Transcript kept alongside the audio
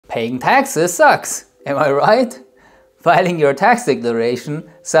Paying taxes sucks, am I right? Filing your tax declaration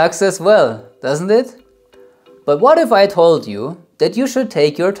sucks as well, doesn't it? But what if I told you that you should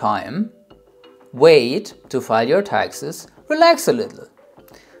take your time, wait to file your taxes, relax a little,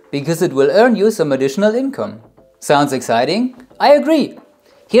 because it will earn you some additional income. Sounds exciting? I agree.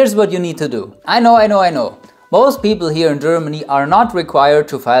 Here's what you need to do. I know. Most people here in Germany are not required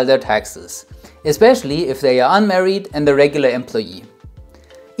to file their taxes, especially if they are unmarried and a regular employee.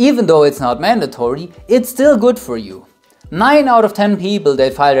 Even though it's not mandatory, it's still good for you. 9 out of 10 people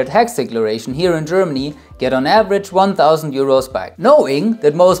that file their tax declaration here in Germany get on average 1,000 euros back. Knowing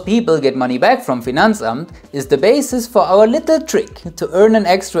that most people get money back from Finanzamt is the basis for our little trick to earn an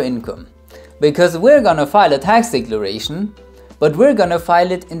extra income. Because we're gonna file a tax declaration, but we're gonna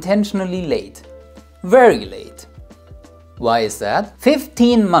file it intentionally late. Very late. Why is that?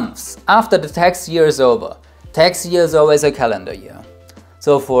 15 months after the tax year is over. Tax year is always a calendar year.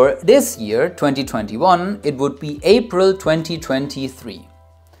 So for this year, 2021, it would be April 2023.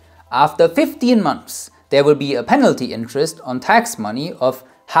 After 15 months, there will be a penalty interest on tax money of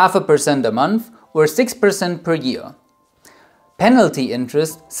 0.5% a month or 6% per year. Penalty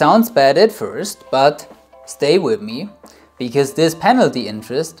interest sounds bad at first, but stay with me, because this penalty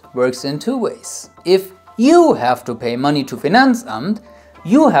interest works in two ways. If you have to pay money to Finanzamt,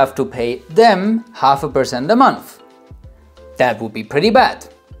 you have to pay them 0.5% a month. That would be pretty bad.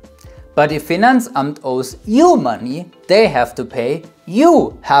 But if Finanzamt owes you money, they have to pay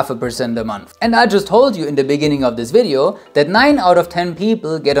you 0.5% a month. And I just told you in the beginning of this video that 9 out of 10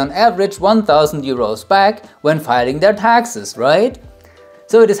 people get on average 1,000 euros back when filing their taxes, right?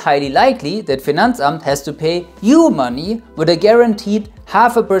 So it is highly likely that Finanzamt has to pay you money with a guaranteed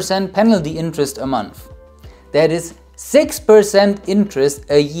 0.5% penalty interest a month. That is 6% interest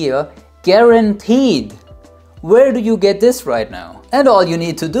a year guaranteed. Where do you get this right now? And all you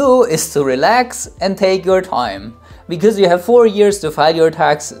need to do is to relax and take your time, because you have 4 years to file your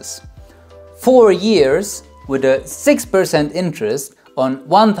taxes. 4 years with a 6% interest on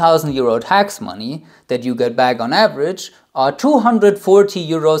 1,000 euro tax money that you get back on average are 240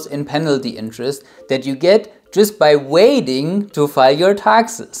 euros in penalty interest that you get just by waiting to file your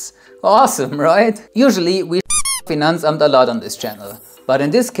taxes. Awesome, right? Usually we Finanzamt a lot on this channel. But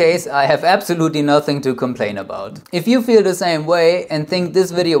in this case, I have absolutely nothing to complain about. If you feel the same way and think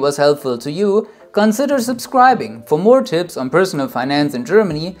this video was helpful to you, consider subscribing for more tips on personal finance in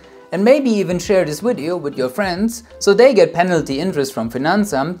Germany, and maybe even share this video with your friends so they get penalty interest from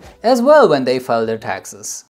Finanzamt as well when they file their taxes.